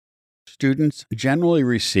students generally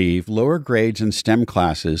receive lower grades in STEM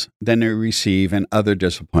classes than they receive in other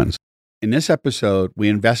disciplines. In this episode, we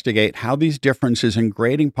investigate how these differences in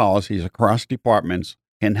grading policies across departments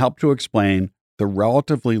can help to explain the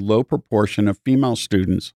relatively low proportion of female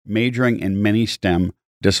students majoring in many STEM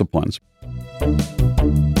disciplines.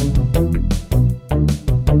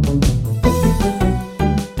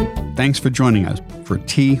 Thanks for joining us for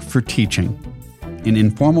T for Teaching, an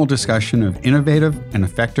informal discussion of innovative and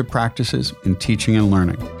effective practices in teaching and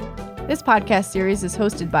learning. This podcast series is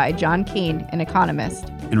hosted by John Kane, an economist,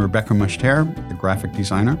 and Rebecca Mushtare, a graphic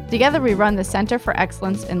designer. Together we run the Center for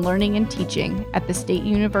Excellence in Learning and Teaching at the State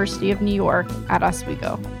University of New York at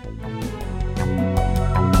Oswego.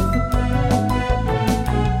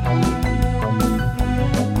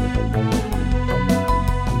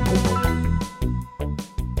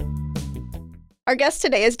 Our guest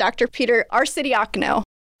today is Dr. Peter Arcidiacono.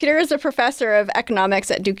 Peter is a professor of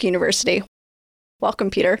economics at Duke University. Welcome,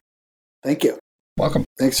 Peter. Thank you. Welcome.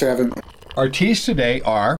 Thanks for having me. Our teas today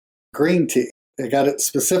are green tea. I got it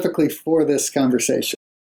specifically for this conversation.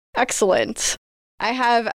 Excellent. I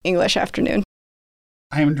have English afternoon.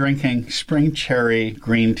 I am drinking spring cherry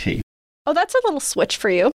green tea. Oh, that's a little switch for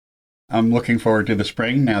you. I'm looking forward to the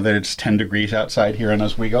spring now that it's 10 degrees outside here in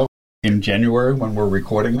Oswego in January when we're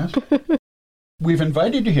recording this. We've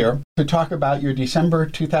invited you here to talk about your December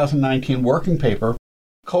 2019 working paper,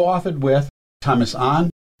 co-authored with Thomas Ahn,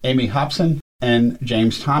 Amy Hobson, and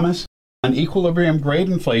James Thomas on equilibrium grade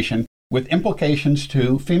inflation with implications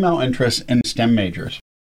to female interests in STEM majors.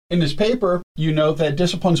 In this paper, you note that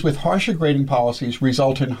disciplines with harsher grading policies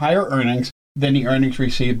result in higher earnings than the earnings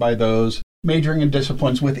received by those majoring in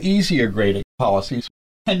disciplines with easier grading policies.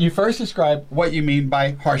 Can you first describe what you mean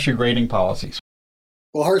by harsher grading policies?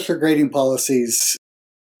 Well, harsher grading policies,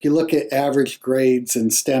 if you look at average grades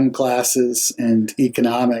in STEM classes and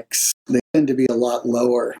economics, they tend to be a lot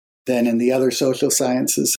lower than in the other social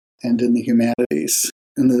sciences and in the humanities.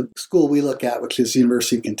 In the school we look at, which is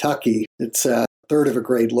University of Kentucky, it's a third of a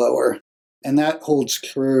grade lower. And that holds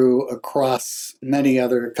true across many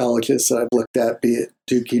other colleges that I've looked at, be it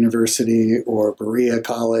Duke University or Berea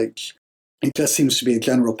College. It just seems to be a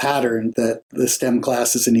general pattern that the STEM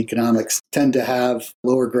classes in economics tend to have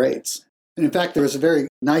lower grades. And in fact, there was a very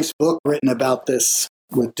nice book written about this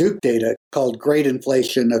with Duke data called Grade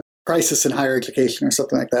Inflation, A Crisis in Higher Education or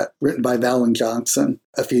something like that, written by Valen Johnson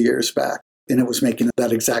a few years back. And it was making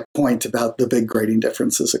that exact point about the big grading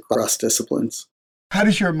differences across disciplines. How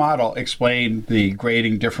does your model explain the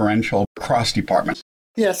grading differential across departments?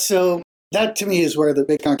 Yeah, so that to me is where the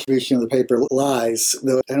big contribution of the paper lies,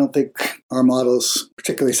 though I don't think our model is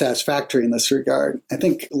particularly satisfactory in this regard. I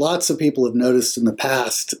think lots of people have noticed in the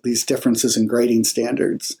past these differences in grading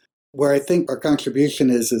standards. Where I think our contribution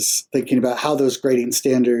is thinking about how those grading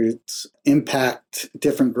standards impact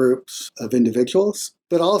different groups of individuals,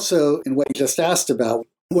 but also in what you just asked about,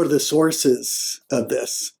 what are the sources of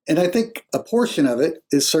this? And I think a portion of it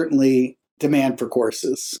is certainly demand for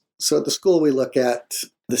courses. So at the school we look at,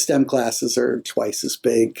 the STEM classes are twice as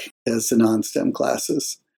big as the non-STEM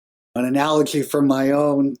classes. An analogy from my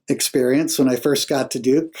own experience, when I first got to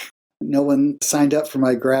Duke, no one signed up for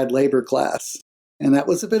my grad labor class. And that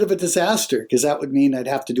was a bit of a disaster because that would mean I'd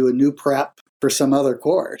have to do a new prep for some other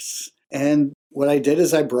course. And what I did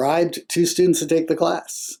is I bribed 2 students to take the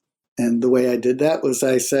class. And the way I did that was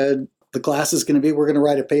I said, the class is going to be, we're going to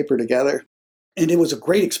write a paper together. And it was a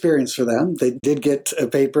great experience for them. They did get a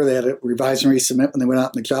paper. They had to revise and resubmit when they went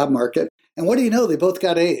out in the job market. And what do you know? They both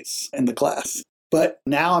got A's in the class. But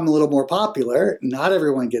now I'm a little more popular. Not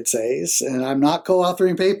everyone gets A's. And I'm not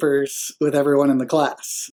co-authoring papers with everyone in the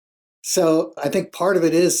class. So I think part of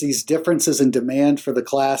it is these differences in demand for the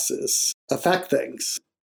classes affect things.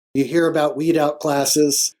 You hear about weed out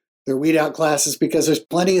classes. They're weed out classes because there's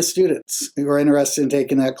plenty of students who are interested in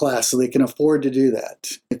taking that class, so they can afford to do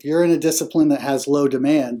that. If you're in a discipline that has low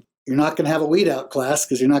demand, you're not going to have a weed out class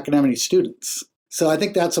because you're not going to have any students. So I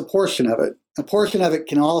think that's a portion of it. A portion of it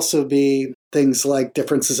can also be things like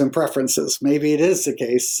differences in preferences. Maybe it is the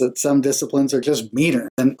case that some disciplines are just meaner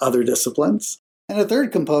than other disciplines. And a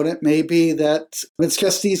third component may be that it's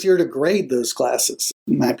just easier to grade those classes.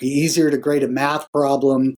 It might be easier to grade a math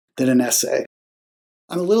problem than an essay.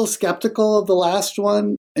 I'm a little skeptical of the last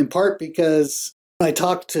one, in part because when I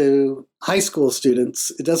talk to high school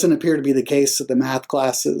students, it doesn't appear to be the case that the math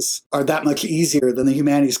classes are that much easier than the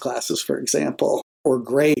humanities classes, for example, or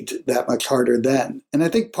grade that much harder then. And I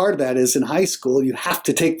think part of that is in high school, you have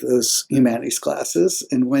to take those humanities classes.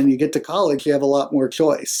 And when you get to college, you have a lot more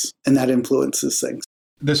choice, and that influences things.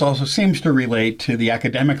 This also seems to relate to the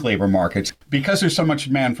academic labor markets. Because there's so much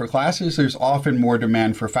demand for classes, there's often more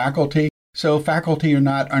demand for faculty. So faculty are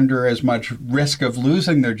not under as much risk of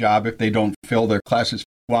losing their job if they don't fill their classes.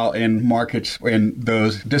 While in markets, in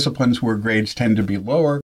those disciplines where grades tend to be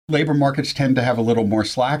lower, labor markets tend to have a little more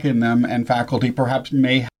slack in them, and faculty perhaps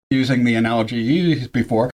may, using the analogy you used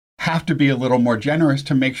before, have to be a little more generous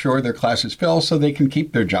to make sure their classes fill so they can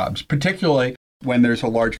keep their jobs, particularly when there's a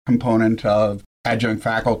large component of adjunct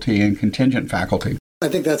faculty and contingent faculty. I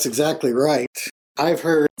think that's exactly right. I've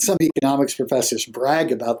heard some economics professors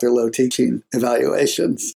brag about their low teaching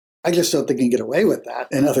evaluations. I just don't think you can get away with that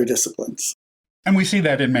in other disciplines. And we see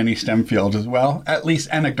that in many STEM fields as well, at least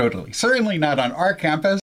anecdotally. Certainly not on our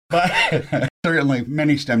campus, but certainly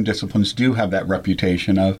many STEM disciplines do have that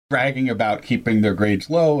reputation of bragging about keeping their grades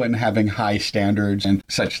low and having high standards and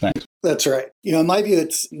such things. That's right. In my view,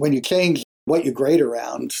 it's when you change what you grade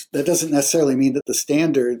around, that doesn't necessarily mean that the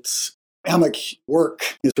standards, how much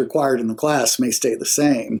work is required in the class may stay the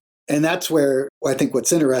same. And that's where I think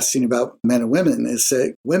what's interesting about men and women is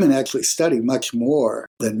that women actually study much more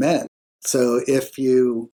than men. So if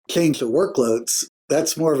you change the workloads,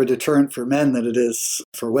 that's more of a deterrent for men than it is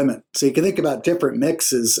for women. So you can think about different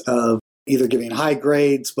mixes of either giving high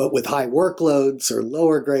grades, but with high workloads, or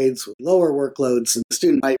lower grades with lower workloads. And the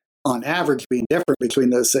student might, on average, be indifferent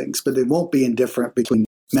between those things, but they won't be indifferent between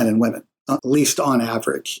men and women, at least on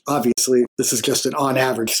average. Obviously, this is just an on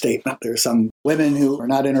average statement. There are some women who are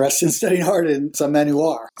not interested in studying hard and some men who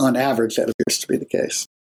are. On average, that appears to be the case.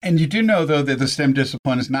 And you do know, though, that the STEM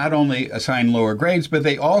disciplines not only assign lower grades, but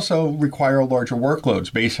they also require larger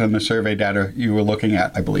workloads based on the survey data you were looking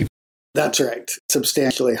at, I believe. That's right.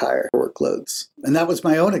 Substantially higher workloads. And that was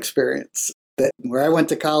my own experience. That where I went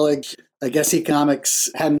to college, I guess economics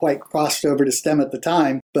hadn't quite crossed over to STEM at the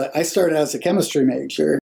time, but I started as a chemistry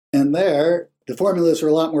major. And there, the formulas were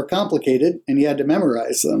a lot more complicated, and you had to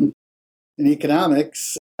memorize them. In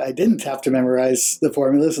economics, I didn't have to memorize the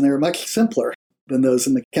formulas, and they were much simpler than those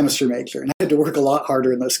in the chemistry major. And I had to work a lot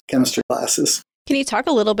harder in those chemistry classes. Can you talk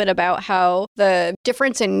a little bit about how the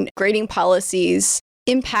difference in grading policies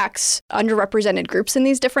impacts underrepresented groups in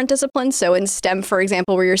these different disciplines? So in STEM, for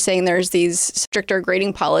example, where you're saying there's these stricter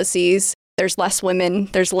grading policies, there's less women,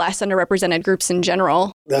 there's less underrepresented groups in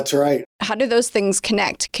general. That's right. How do those things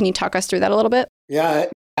connect? Can you talk us through that a little bit? Yeah,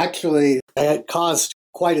 actually, I had caused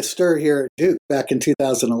quite a stir here at Duke back in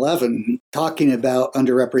 2011, talking about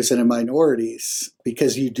underrepresented minorities,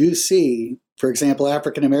 because you do see, for example,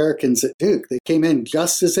 African Americans at Duke, they came in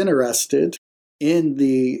just as interested in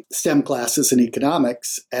the STEM classes in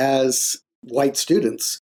economics as white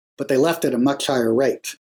students, but they left at a much higher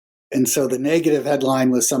rate. And so the negative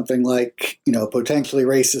headline was something like, potentially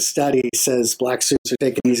racist study says Black students are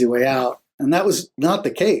taking an easy way out. And that was not the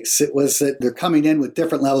case. It was that they're coming in with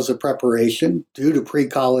different levels of preparation due to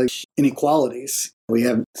pre-college inequalities. We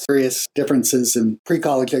have serious differences in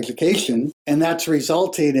pre-college education, and that's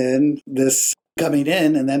resulting in this coming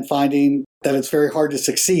in and then finding that it's very hard to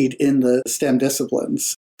succeed in the STEM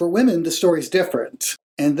disciplines. For women, the story's different.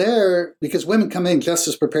 And there, because women come in just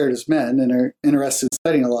as prepared as men and are interested in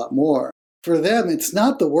studying a lot more, for them, it's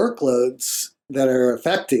not the workloads that are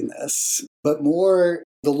affecting this, but more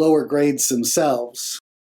the lower grades themselves,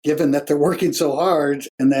 given that they're working so hard,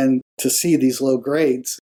 and then to see these low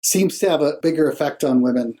grades seems to have a bigger effect on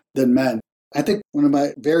women than men. I think one of my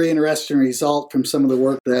very interesting results from some of the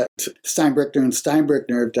work that Steinbrichner and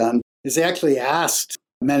Steinbrichner have done is they actually asked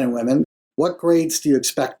men and women, what grades do you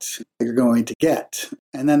expect you're going to get?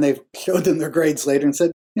 And then they showed them their grades later and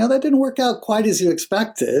said, that didn't work out quite as you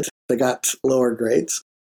expected. They got lower grades.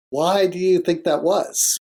 Why do you think that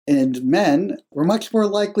was? And men were much more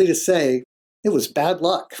likely to say it was bad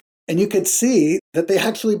luck. And you could see that they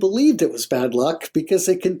actually believed it was bad luck because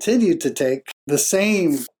they continued to take the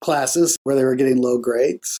same classes where they were getting low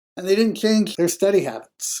grades, and they didn't change their study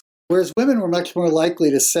habits. Whereas women were much more likely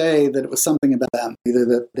to say that it was something about them, either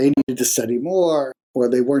that they needed to study more or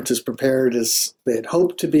they weren't as prepared as they had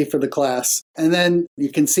hoped to be for the class. And then you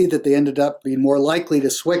can see that they ended up being more likely to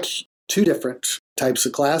switch to different types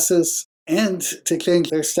of classes and to change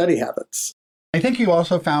their study habits. I think you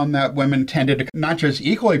also found that women tended to not just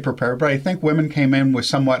equally prepare, but I think women came in with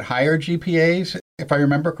somewhat higher GPAs, if I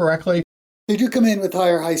remember correctly. They do come in with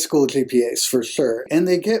higher high school GPAs, for sure. And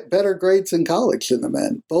they get better grades in college than the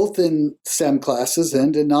men, both in STEM classes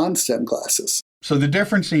and in non-STEM classes. So the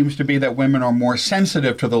difference seems to be that women are more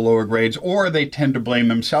sensitive to the lower grades, or they tend to blame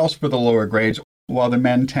themselves for the lower grades, while the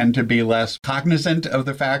men tend to be less cognizant of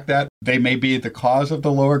the fact that they may be the cause of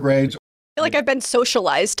the lower grades. I feel like I've been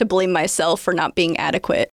socialized to blame myself for not being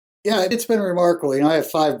adequate. Yeah, it's been remarkable. I have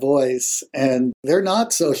 5 boys, and they're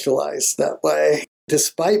not socialized that way,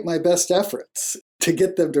 despite my best efforts. to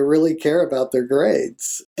get them to really care about their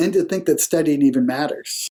grades and to think that studying even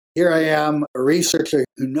matters. Here I am, a researcher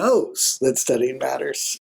who knows that studying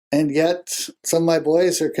matters. And yet some of my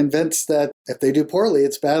boys are convinced that if they do poorly,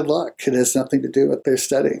 it's bad luck. It has nothing to do with their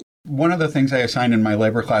studying. One of the things I assigned in my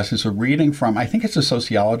labor class is a reading from, I think it's a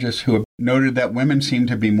sociologist, who noted that women seem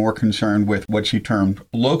to be more concerned with what she termed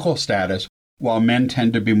local status, while men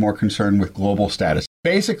tend to be more concerned with global status.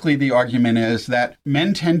 Basically, the argument is that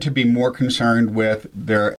men tend to be more concerned with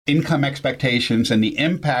their income expectations and the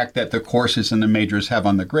impact that the courses and the majors have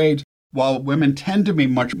on the grades, while women tend to be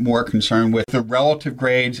much more concerned with the relative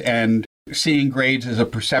grades and seeing grades as a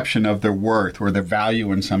perception of their worth or their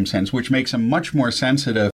value in some sense, which makes them much more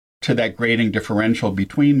sensitive to that grading differential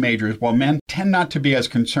between majors, while men tend not to be as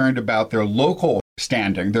concerned about their local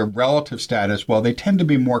standing, their relative status, while they tend to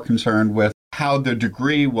be more concerned with how the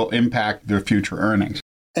degree will impact their future earnings.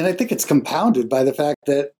 And I think it's compounded by the fact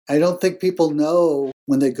that I don't think people know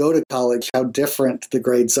when they go to college how different the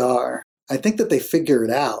grades are. I think that they figure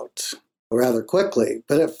it out rather quickly,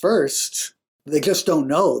 but at first, they just don't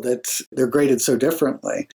know that they're graded so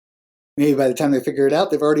differently. Maybe by the time they figure it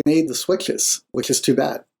out, they've already made the switches, which is too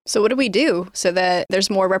bad. So what do we do so that there's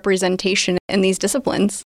more representation in these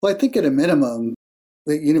disciplines? Well, I think at a minimum,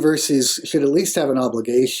 the universities should at least have an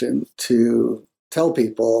obligation to tell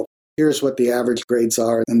people, here's what the average grades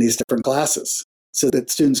are in these different classes, so that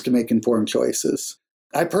students can make informed choices.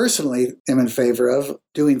 I personally am in favor of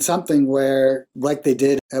doing something where, like they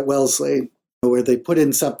did at Wellesley, where they put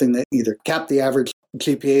in something that either capped the average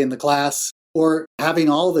GPA in the class, or having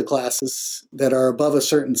all the classes that are above a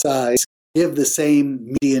certain size give the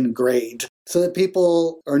same median grade, so that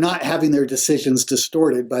people are not having their decisions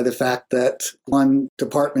distorted by the fact that one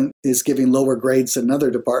department is giving lower grades than another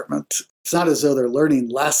department. It's not as though they're learning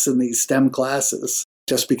less in these STEM classes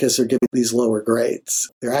just because they're giving these lower grades.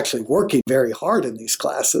 They're actually working very hard in these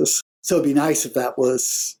classes. So it'd be nice if that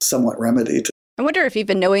was somewhat remedied. I wonder if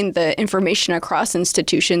even knowing the information across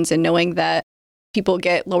institutions and knowing that people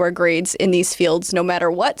get lower grades in these fields, no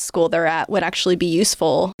matter what school they're at, would actually be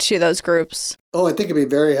useful to those groups. Oh, I think it'd be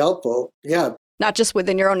very helpful. Yeah. Not just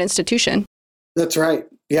within your own institution. That's right.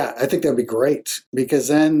 Yeah, I think that'd be great, because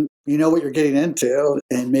then you know what you're getting into.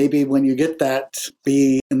 And maybe when you get that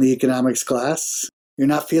B in the economics class, you're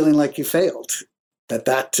not feeling like you failed,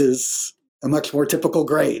 that is a much more typical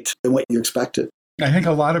grade than what you expected. I think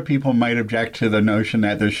a lot of people might object to the notion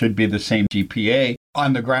that there should be the same GPA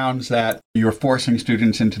on the grounds that you're forcing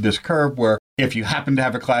students into this curve where if you happen to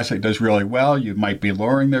have a class that does really well, you might be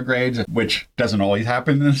lowering their grades, which doesn't always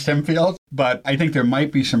happen in the STEM field. But I think there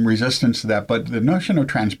might be some resistance to that. But the notion of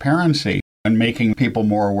transparency and making people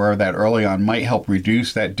more aware of that early on might help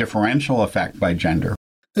reduce that differential effect by gender.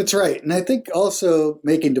 That's right. And I think also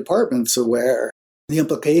making departments aware the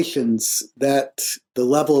implications that the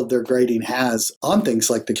level of their grading has on things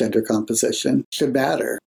like the gender composition should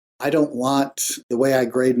matter. I don't want the way I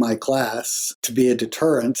grade my class to be a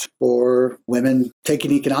deterrent for women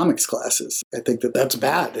taking economics classes. I think that that's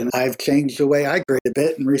bad, and I've changed the way I grade a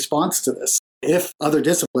bit in response to this. If other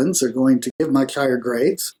disciplines are going to give much higher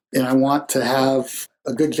grades, and I want to have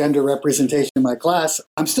a good gender representation in my class,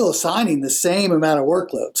 I'm still assigning the same amount of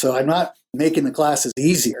workload. So I'm not making the classes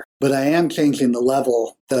easier, but I am changing the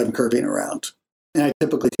level that I'm curving around. And I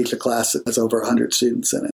typically teach a class that has over 100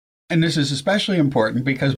 students in it. And this is especially important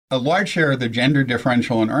because a large share of the gender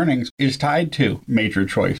differential in earnings is tied to major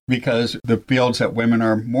choice, because the fields that women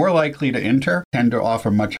are more likely to enter tend to offer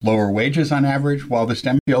much lower wages on average, while the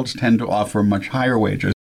STEM fields tend to offer much higher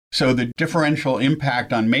wages. So the differential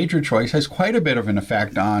impact on major choice has quite a bit of an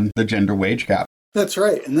effect on the gender wage gap. That's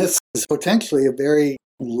right. And this is potentially a very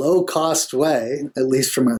low-cost way, at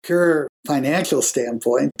least from a pure financial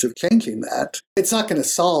standpoint, of changing that. It's not going to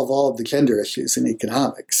solve all of the gender issues in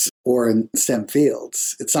economics or in STEM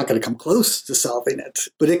fields. It's not going to come close to solving it,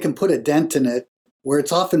 but it can put a dent in it where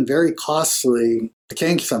it's often very costly to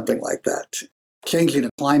change something like that. Changing a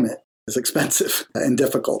climate is expensive and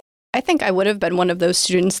difficult. I think I would have been one of those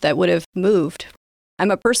students that would have moved.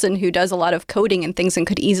 I'm a person who does a lot of coding and things and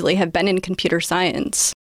could easily have been in computer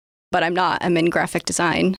science. But I'm not. I'm in graphic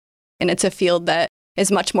design. And it's a field that is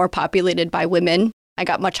much more populated by women. I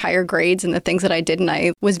got much higher grades in the things that I did, and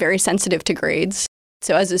I was very sensitive to grades.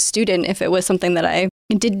 So as a student, if it was something that I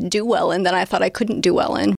didn't do well in, then I thought I couldn't do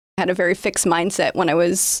well in. I had a very fixed mindset when I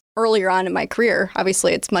was earlier on in my career.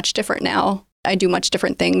 Obviously, it's much different now. I do much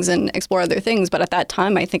different things and explore other things. But at that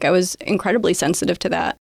time, I think I was incredibly sensitive to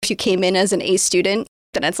that. If you came in as an A student,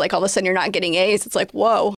 then it's like all of a sudden you're not getting A's. It's like,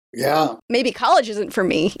 whoa. Yeah. Maybe college isn't for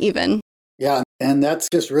me even. Yeah. And that's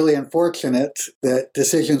just really unfortunate that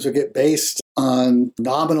decisions would get based on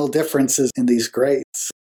nominal differences in these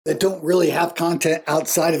grades that don't really have content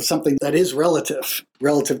outside of something that is relative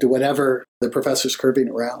to whatever the professor's curving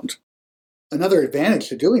around. Another advantage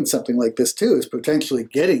to doing something like this, too, is potentially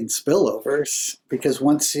getting spillovers, because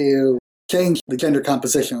once you change the gender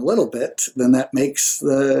composition a little bit, then that makes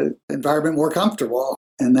the environment more comfortable,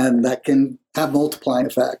 and then that can have multiplying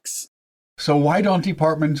effects. So why don't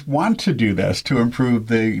departments want to do this to improve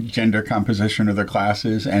the gender composition of their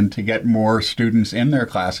classes and to get more students in their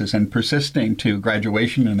classes and persisting to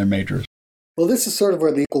graduation in their majors? Well, this is sort of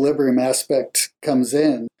where the equilibrium aspect comes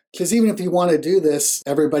in. Because even if you want to do this,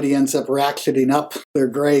 everybody ends up ratcheting up their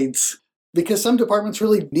grades because some departments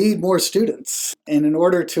really need more students. And in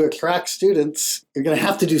order to attract students, you're going to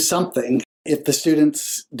have to do something if the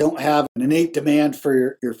students don't have an innate demand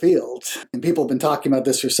for your field. And people have been talking about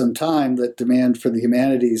this for some time, that demand for the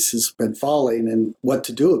humanities has been falling and what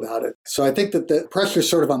to do about it. So I think that the pressure is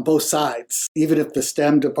sort of on both sides. Even if the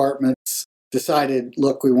STEM departments decided,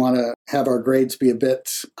 look, we want to have our grades be a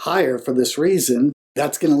bit higher for this reason,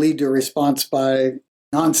 that's going to lead to a response by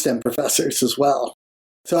non-STEM professors as well.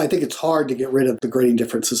 So I think it's hard to get rid of the grading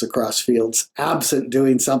differences across fields, absent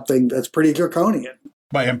doing something that's pretty draconian.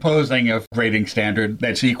 By imposing a grading standard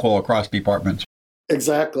that's equal across departments.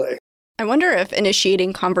 Exactly. I wonder if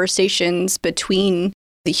initiating conversations between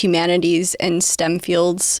the humanities and STEM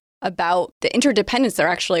fields about the interdependence there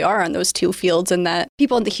actually are on those two fields, and that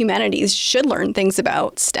people in the humanities should learn things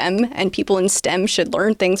about STEM and people in STEM should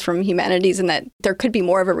learn things from humanities, and that there could be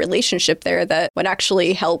more of a relationship there that would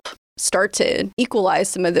actually help start to equalize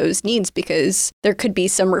some of those needs, because there could be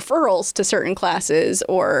some referrals to certain classes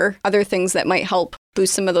or other things that might help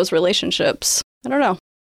boost some of those relationships. I don't know.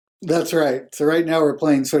 That's right. So right now we're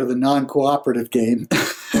playing sort of the non-cooperative game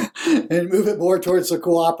and move it more towards the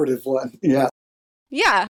cooperative one. Yeah.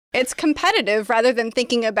 Yeah. It's competitive rather than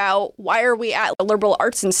thinking about why are we at a liberal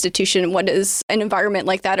arts institution? What does an environment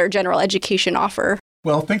like that or general education offer?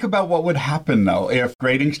 Well, think about what would happen, though. If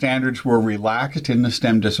grading standards were relaxed in the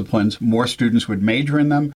STEM disciplines, more students would major in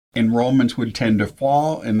them, enrollments would tend to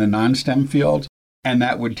fall in the non-STEM fields, and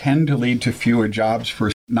that would tend to lead to fewer jobs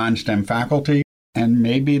for non-STEM faculty. And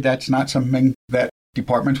maybe that's not something that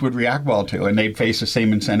departments would react well to, and they'd face the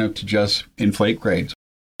same incentive to just inflate grades.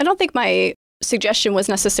 I don't think my suggestion was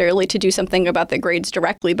necessarily to do something about the grades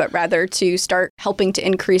directly, but rather to start helping to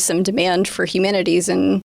increase some demand for humanities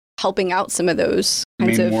and helping out some of those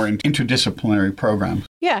kinds of more interdisciplinary programs.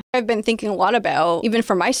 Yeah, I've been thinking a lot about, even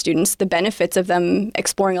for my students, the benefits of them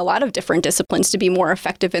exploring a lot of different disciplines to be more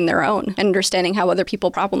effective in their own, and understanding how other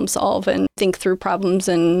people problem solve and think through problems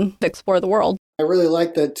and explore the world. I really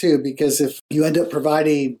like that too, because if you end up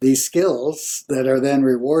providing these skills that are then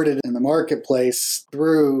rewarded in the marketplace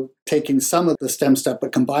through taking some of the STEM stuff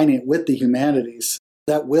but combining it with the humanities,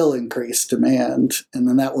 that will increase demand, and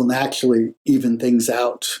then that will naturally even things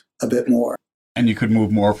out a bit more. And you could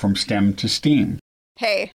move more from STEM to STEAM.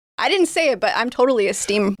 Hey, I didn't say it, but I'm totally a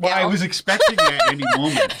STEAM gal. Well, I was expecting it at any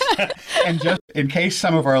moment. And just in case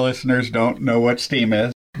some of our listeners don't know what STEAM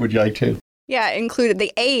is, would you like to? Yeah, included.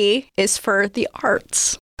 The A is for the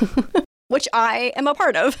arts, which I am a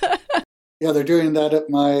part of. Yeah, they're doing that at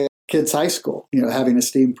my kids' high school, having a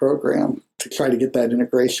STEAM program to try to get that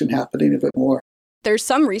integration happening a bit more. There's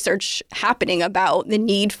some research happening about the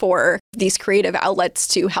need for these creative outlets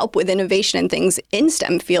to help with innovation and things in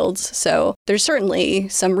STEM fields. So there's certainly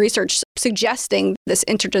some research suggesting this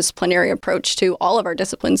interdisciplinary approach to all of our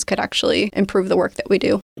disciplines could actually improve the work that we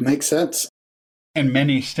do. It makes sense. And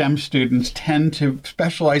many STEM students tend to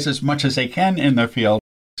specialize as much as they can in their field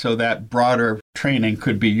so that broader training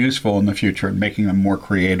could be useful in the future and making them more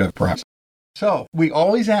creative, perhaps. So we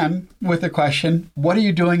always end with the question, what are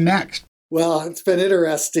you doing next? Well, it's been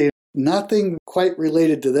interesting. Nothing quite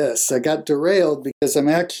related to this. I got derailed because I'm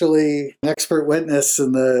actually an expert witness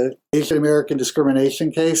in the Asian American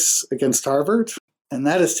discrimination case against Harvard, and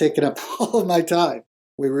that has taken up all of my time.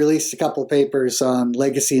 We released a couple of papers on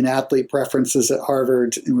legacy and athlete preferences at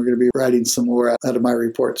Harvard, and we're going to be writing some more out of my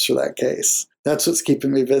reports for that case. That's what's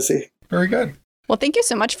keeping me busy. Very good. Well, thank you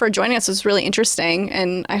so much for joining us. It was really interesting,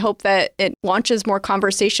 and I hope that it launches more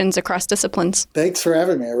conversations across disciplines. Thanks for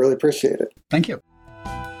having me. I really appreciate it. Thank you.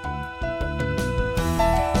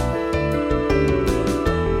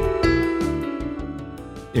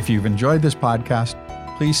 If you've enjoyed this podcast,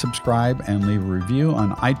 please subscribe and leave a review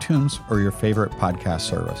on iTunes or your favorite podcast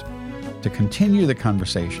service. To continue the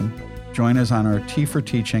conversation, join us on our Tea for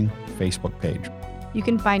Teaching Facebook page. You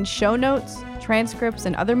can find show notes, transcripts,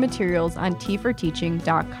 and other materials on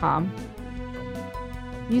teaforteaching.com.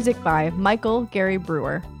 Music by Michael Gary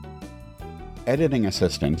Brewer. Editing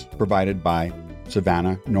assistance provided by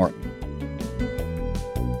Savannah Norton.